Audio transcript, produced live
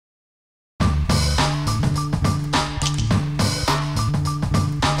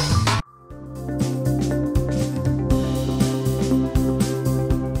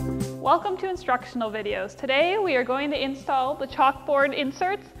Welcome to instructional videos. Today we are going to install the chalkboard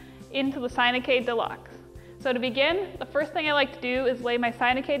inserts into the Signicade Deluxe. So to begin, the first thing I like to do is lay my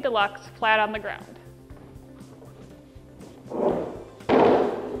Signicade Deluxe flat on the ground.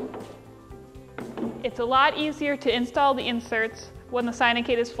 It's a lot easier to install the inserts when the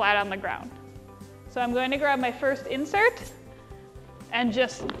Signicade is flat on the ground. So I'm going to grab my first insert and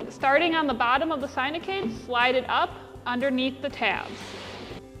just starting on the bottom of the Signicade, slide it up underneath the tabs.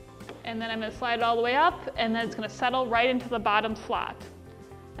 And then I'm going to slide it all the way up, and then it's going to settle right into the bottom slot.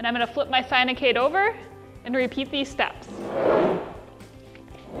 And I'm going to flip my Signicade over and repeat these steps.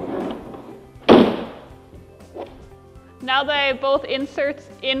 Now that I have both inserts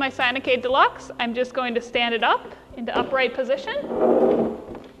in my Signicade Deluxe, I'm just going to stand it up into upright position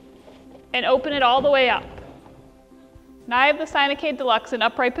and open it all the way up. Now I have the Signicade Deluxe in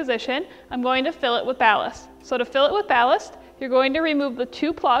upright position. I'm going to fill it with ballast. So to fill it with ballast, you're going to remove the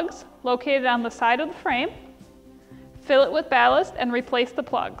two plugs located on the side of the frame, fill it with ballast, and replace the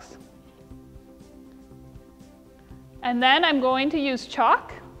plugs. And then I'm going to use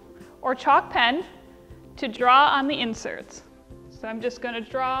chalk or chalk pen to draw on the inserts. So I'm just going to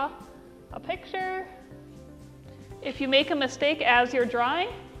draw a picture. If you make a mistake as you're drawing,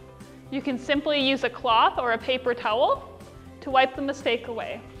 you can simply use a cloth or a paper towel to wipe the mistake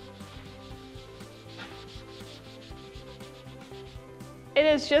away. It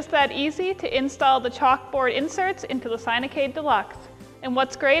is just that easy to install the chalkboard inserts into the Signicade Deluxe. And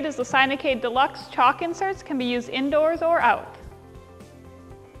what's great is the Signicade Deluxe chalk inserts can be used indoors or out.